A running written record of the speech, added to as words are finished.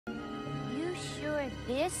sure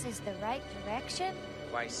this is the right direction?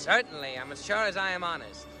 Why, certainly. I'm as sure as I am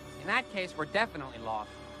honest. In that case, we're definitely lost.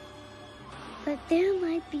 But there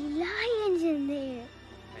might be lions in there.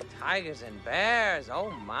 And tigers and bears,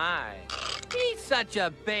 oh my. He's such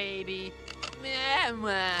a baby.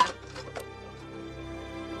 Mwah.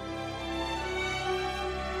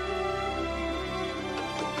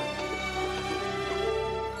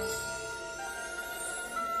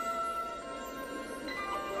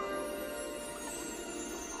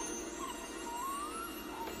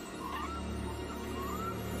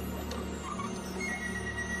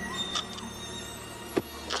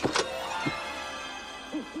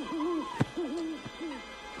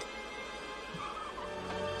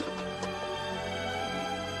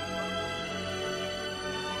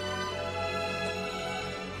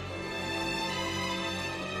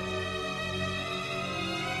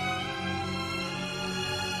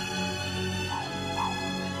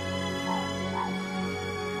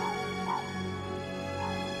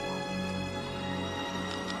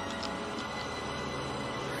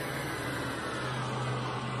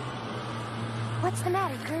 What's the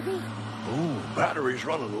matter, Kirby? Ooh, battery's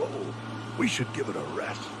running low. We should give it a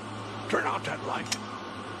rest. Turn out that light.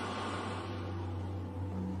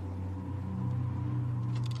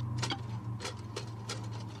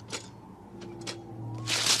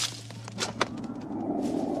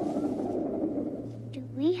 Do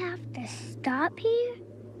we have to stop here?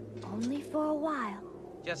 Only for a while.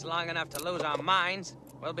 Just long enough to lose our minds.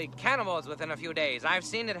 We'll be cannibals within a few days. I've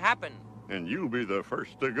seen it happen. And you'll be the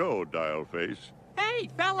first to go, Dial Face. Hey,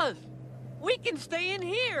 fellas! We can stay in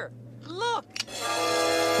here! Look!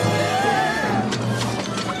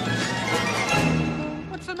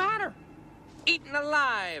 What's the matter? Eaten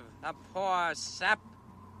alive, the poor sap.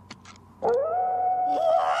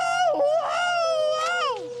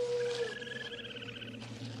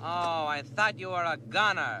 Oh, I thought you were a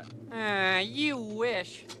gunner. You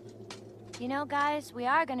wish. You know, guys, we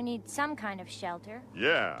are gonna need some kind of shelter.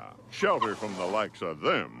 Yeah, shelter from the likes of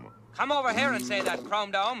them. Come over here and say that,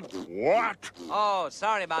 Chrome Dome. What? Oh,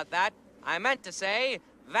 sorry about that. I meant to say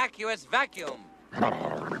vacuous vacuum. All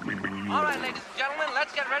right, ladies and gentlemen,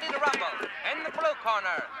 let's get ready to rumble. In the blue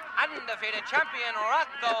corner, undefeated champion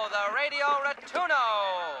Rocco the Radio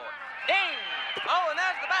Ratuno. Ding! Oh, and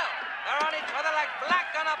there's the bell. They're on each other like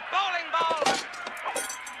black on a bowling ball.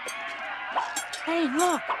 Hey,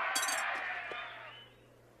 look!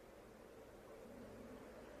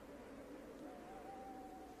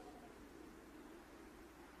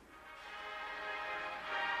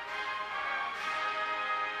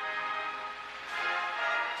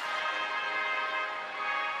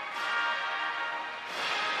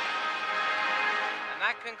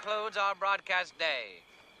 That concludes our broadcast day.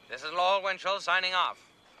 This is Lowell Winchell signing off.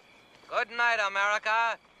 Good night,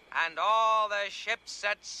 America, and all the ships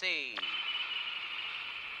at sea.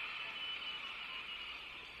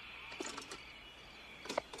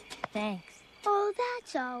 Thanks. Oh,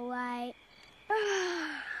 that's all right.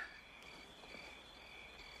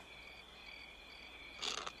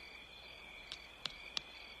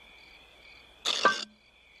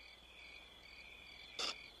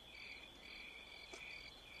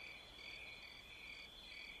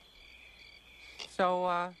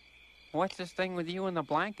 So, what's this thing with you and the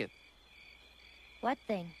blanket? What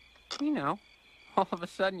thing? You know, all of a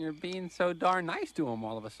sudden you're being so darn nice to him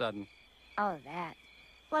all of a sudden. Oh, that.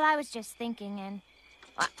 Well, I was just thinking, and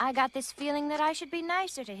I got this feeling that I should be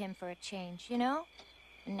nicer to him for a change, you know?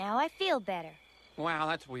 And now I feel better. Wow,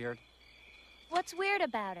 that's weird. What's weird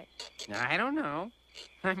about it? I don't know.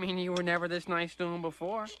 I mean, you were never this nice to him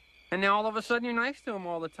before. And now all of a sudden you're nice to him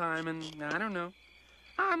all the time, and I don't know.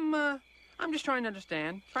 I'm just trying to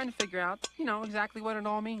understand, trying to figure out, you know, exactly what it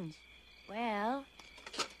all means. Well,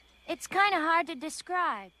 it's kind of hard to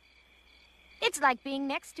describe. It's like being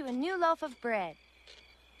next to a new loaf of bread.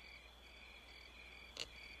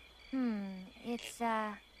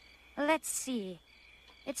 Let's see.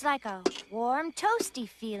 It's like a warm, toasty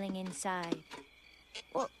feeling inside.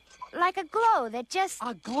 Well, like a glow that just...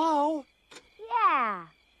 A glow? Yeah.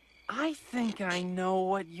 I think I know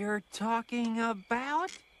what you're talking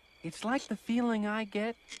about. It's like the feeling I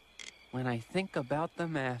get when I think about the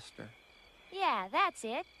Master. Yeah, that's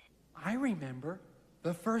it. I remember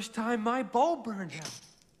the first time my bulb burned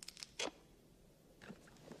out.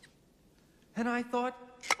 And I thought,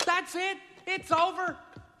 that's it, it's over.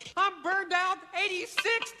 I'm burned out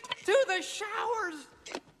 86th to the showers.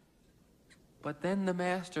 But then the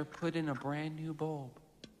Master put in a brand new bulb.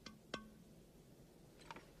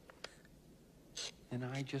 And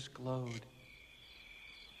I just glowed.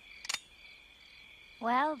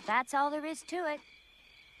 Well, that's all there is to it.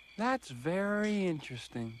 That's very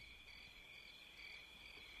interesting.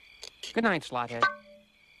 Good night, Slothead.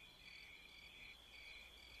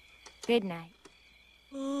 Good night.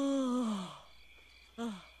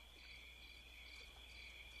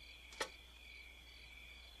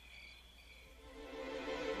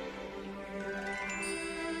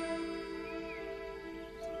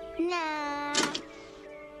 Nah.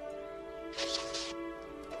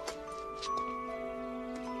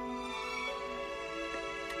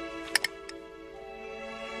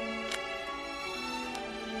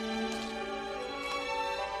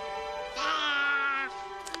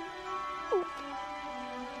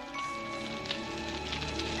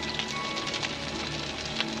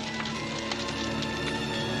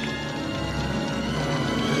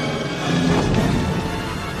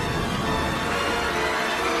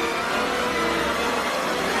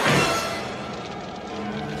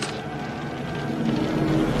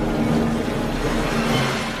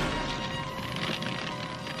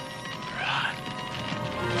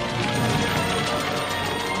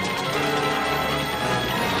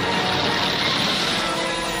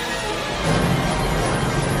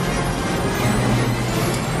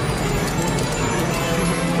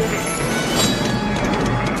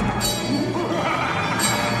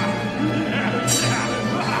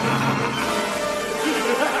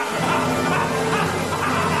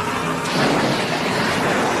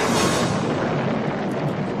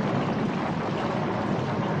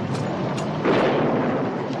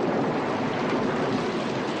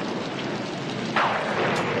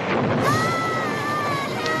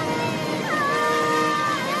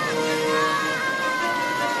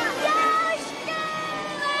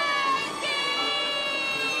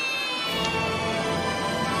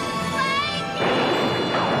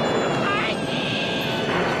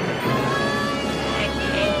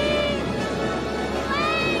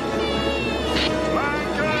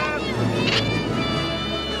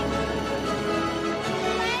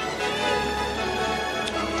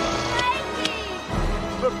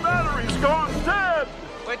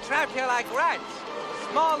 We're trapped here like rats.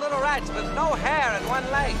 Small little rats with no hair and one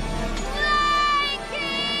leg.